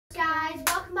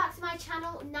my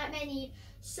channel, Nightmare Need.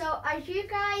 So as you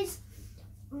guys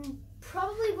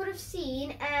probably would have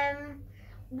seen,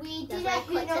 we did a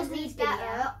Who Knows Me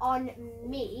Better on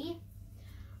me.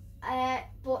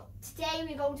 But today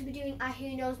we're going to be doing a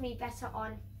Who Knows Me Better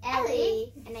on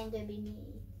Ellie. And then going to be me,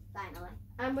 finally.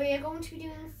 And we are going to be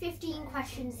doing 15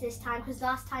 questions this time because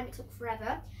last time it took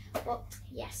forever. But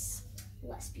yes,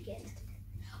 let's begin.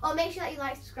 Oh, make sure that you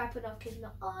like, subscribe, put notifications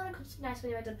on. Oh, and it's nice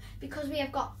when you're done. Because we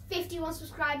have got 51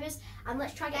 subscribers and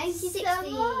let's try and get 60. Thank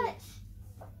you so much.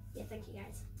 Yeah, thank you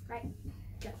guys. Right,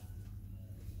 go.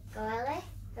 Go, Ellie.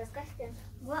 First question.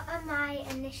 What are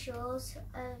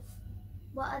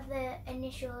the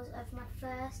initials of my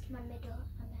first, my middle,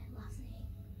 and my last name?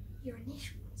 Your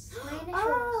initials. My initials.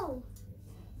 Oh!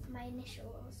 My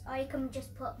initials. Or you can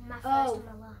just put my first and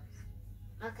my last.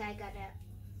 Okay, got it.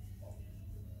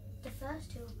 The first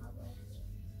two probably.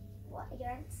 What are your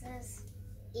answers?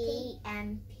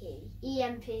 E-M-P.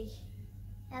 E-M-P.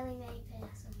 Ellie Mae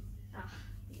Pearson.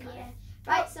 Yeah.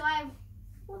 Right, so I have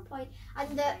 1 point.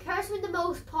 And the person with the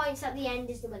most points at the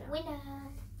end is the winner.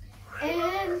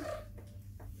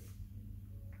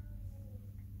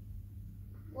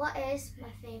 What is my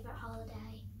favourite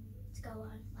holiday to go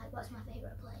on? Like, what's my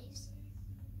favourite place?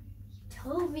 You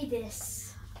told me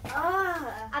this.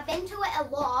 I've been to it a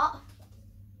lot.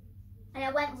 And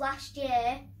I went last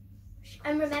year.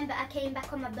 And remember, I came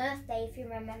back on my birthday, if you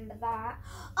remember that.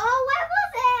 Oh, where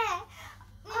was it?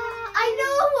 I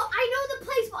know the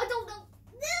place, but I don't know.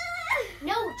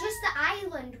 No, just the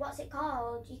island. What's it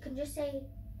called? You can just say,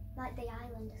 like, the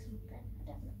island or something. I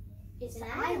don't know. It's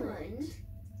an island?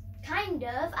 Kind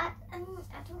of. I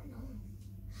don't know.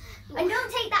 And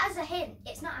don't take that as a hint.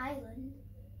 It's not island.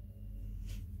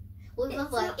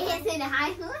 It's an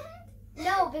island?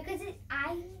 No, because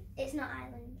it's not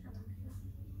island. I don't know.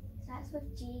 Starts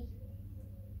with G.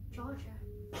 Georgia.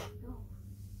 No.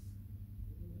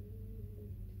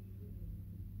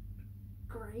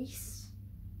 Grace.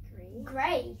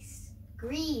 Grace.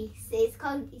 Greece. It's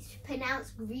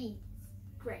pronounced Greece.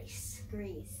 Grace.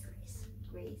 Greece.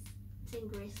 I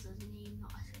think Grace is a name,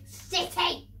 not a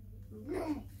City!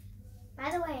 By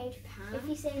the way, Japan? if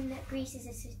you're saying that Greece is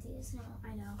a city, it's not.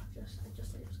 I know. I just said it was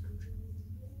a country.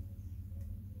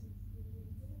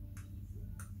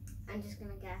 I'm just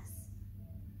gonna guess.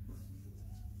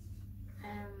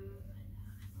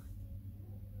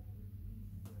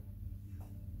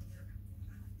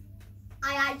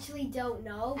 I actually don't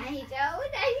know. I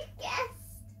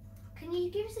guessed. Can you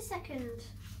give us a second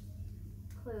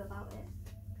clue about it?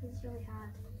 Because it's really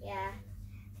hard. Yeah.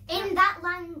 In that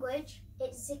language,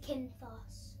 it's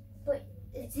Zakynthos. But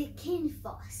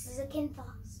Zakynthos.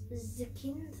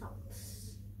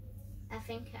 Zakynthos. I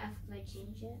think I've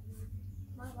mentioned it.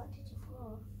 Why, what did you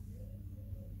put?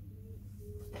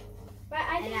 Right,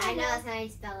 I know that's how you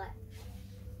spell it.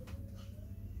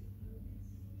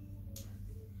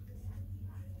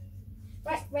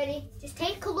 Right, ready? Just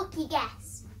take a lucky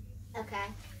guess. Okay.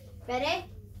 Ready?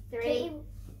 Three,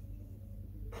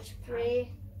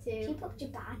 two, Keep up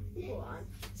Japan. 1.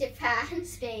 Japan.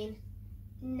 Spain.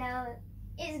 No,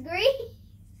 it's Greece.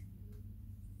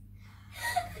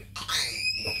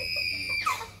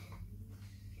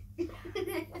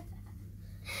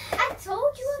 I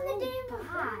told you on the damn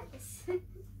pads.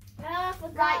 I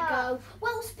forgot. Right, go.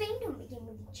 Well, Spain don't begin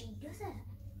with a G, does it?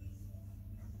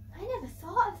 I never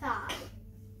thought of that.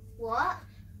 What?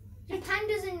 Japan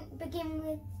doesn't begin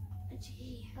with A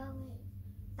G. Oh wait,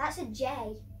 that's a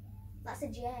J. That's a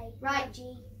J. Right. Not a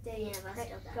G. Yeah, but Right,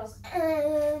 still go. does.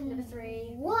 Number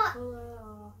 3. What?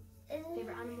 Oh.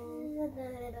 Favorite animal?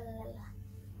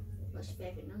 What's your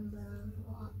favourite number?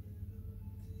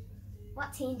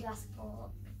 What team do I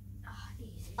support? Oh,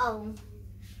 easy. Oh.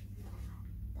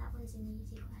 That one's an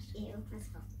easy question. Ew, that's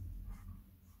fun.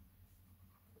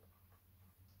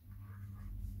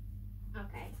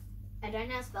 Okay. I don't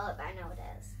know how to spell it, but I know what it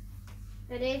is.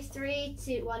 Ready? 3,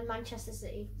 2, 1. Manchester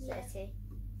City. Yeah. City.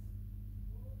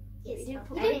 You didn't spelled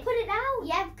put it. You didn't put it out.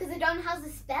 Yeah, because I don't know how to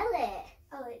spell it.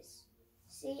 Oh, it's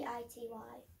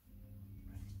C-I-T-Y.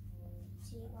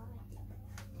 T-Y.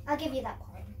 I'll give you that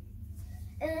point.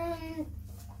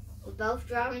 We're both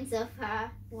drawing so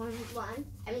far. 1-1.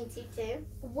 I mean 2-2.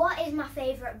 What is my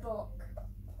favourite book?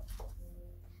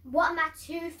 What are my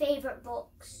 2 favourite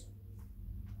books?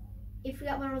 If we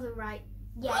got one of them right.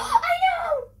 Yeah. I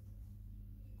know!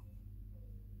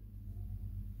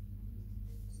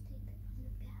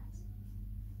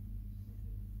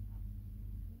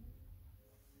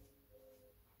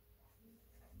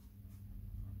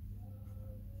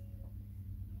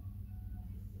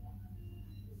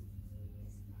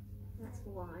 That's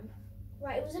 1.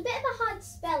 Right, it was a bit of a hard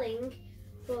spelling,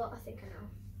 but I think I know.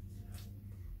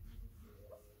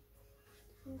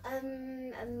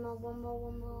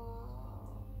 One more.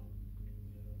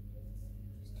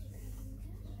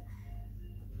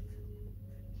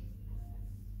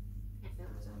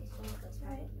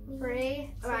 Right.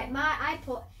 3. Right, I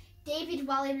put David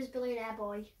while he was Billionaire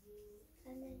Boy.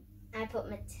 And then I put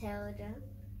Matilda.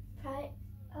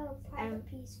 Private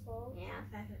Peaceful. Yeah,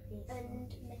 Private Peaceful.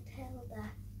 And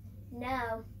Matilda.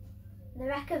 No. The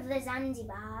Wreck of the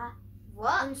Zanzibar.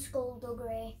 What? And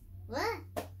Skullduggery. What?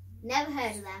 Never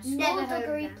heard of them. Never heard of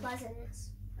Skullduggery them. Pleasance.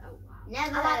 Oh wow.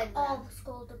 Never I heard like of all them.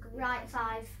 Skullduggery. Right,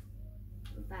 5.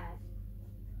 5.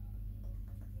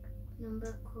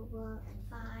 Number cover.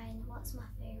 Fine. What's my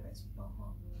favourite sport?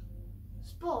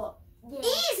 Sport. Yeah.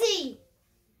 Easy!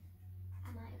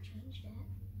 I might have changed it.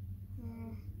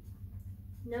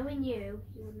 Knowing you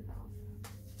wouldn't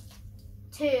have.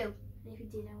 2. If you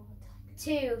did, I would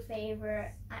have. 2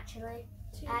 favourite, actually.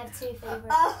 2. I have 2 favourite.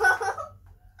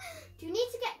 Do you need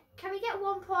to get? Can we get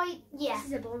 1 point? Yeah. This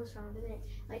is a bonus round, isn't it?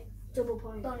 Like double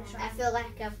point. Bonus I round. feel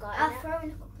like I've got I'll it. throw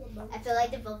in a couple of I feel like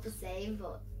they're both the same,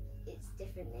 but it's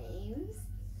different names.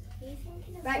 Are you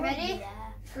thinking of Right, ready?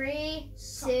 Yeah. 3, 2,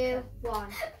 Soccer.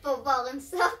 1. Football and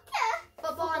soccer.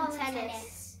 Football and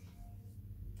tennis.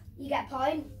 You get a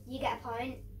point. You get a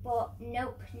point. But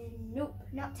nope.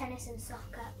 Not tennis and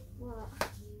soccer. What?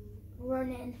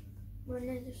 Running.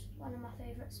 Running is one of my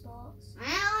favourite sports.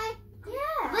 Really?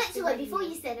 Yeah. Literally, before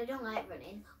you said I don't like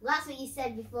running. Well, that's what you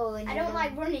said before. When I you don't were-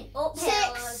 like running up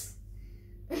 6.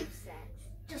 Six.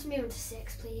 Just move to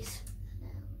 6, please.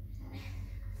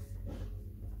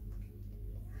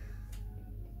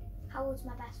 How old's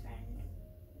my best friend?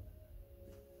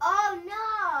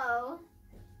 Oh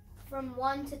From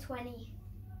 1 to 20.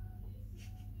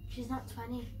 She's not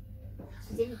 20. no!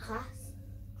 She's in your class.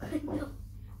 No.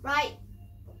 Right.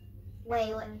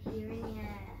 Wait, what? You're in your.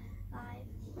 5.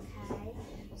 Okay.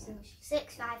 So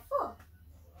 6, 5, 4.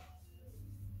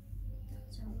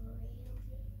 So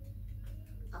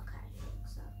okay.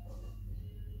 So.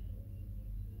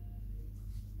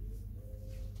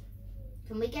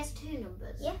 Can we guess 2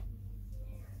 numbers? Yeah.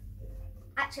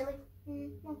 Actually,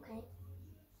 okay.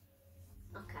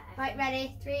 Okay. Right,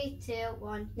 ready? 3, 2,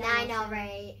 1. 9 or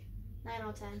 8. 9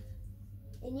 or 10.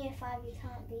 In year 5, you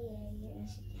can't be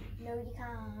 8. No, you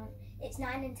can't. It's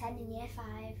 9 and 10 in year 5.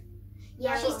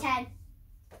 Yeah, She's well- 10.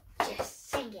 Yes.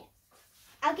 Dang it.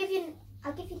 I'll give you.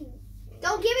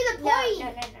 Don't give me the No,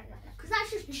 point! no. Because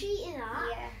that's just cheating, that.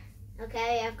 Yeah.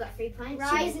 Okay, I've got 3 points.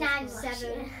 Rise You 9. get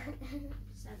 7.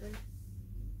 7.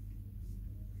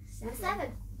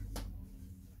 7.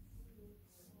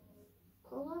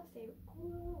 Colour, favourite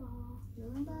colour.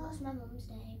 Number. What's my mum's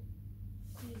name?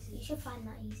 Easy. You should find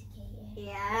that easy, Katie.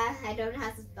 Yeah, I don't know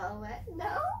how to spell it. No.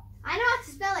 I know how to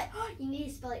spell it. You need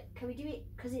to spell it. Can we do it?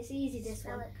 Because it's easy, this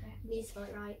Spell one. it correct. You need to spell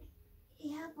it right.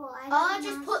 Yeah, but I don't Oh, know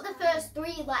just how put to the spell first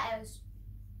 3 letters.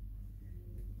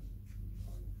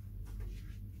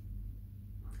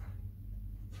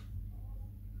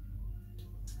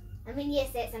 I'm in year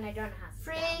 6 and I don't know how to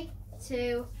spell. 3,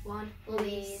 2, 1.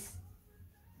 Louise.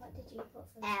 What did you put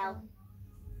for L. one?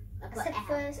 I I put said L.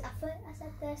 first. I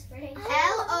said first 3. Louice.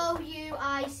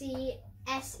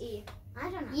 I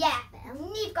don't know. Yeah. How to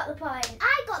spell. You've got the point.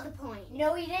 I got the point.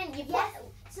 No, you didn't. You put Yes.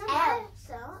 It's not L. my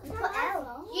fault. You It's put not my L.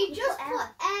 fault. You just put put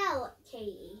L,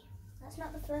 Katie. That's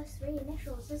not the first 3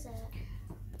 initials, is it?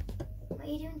 What are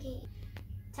you doing, Katie?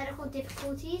 Technical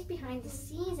difficulties behind the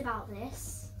scenes about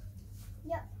this.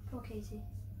 Yep. Poor Katie.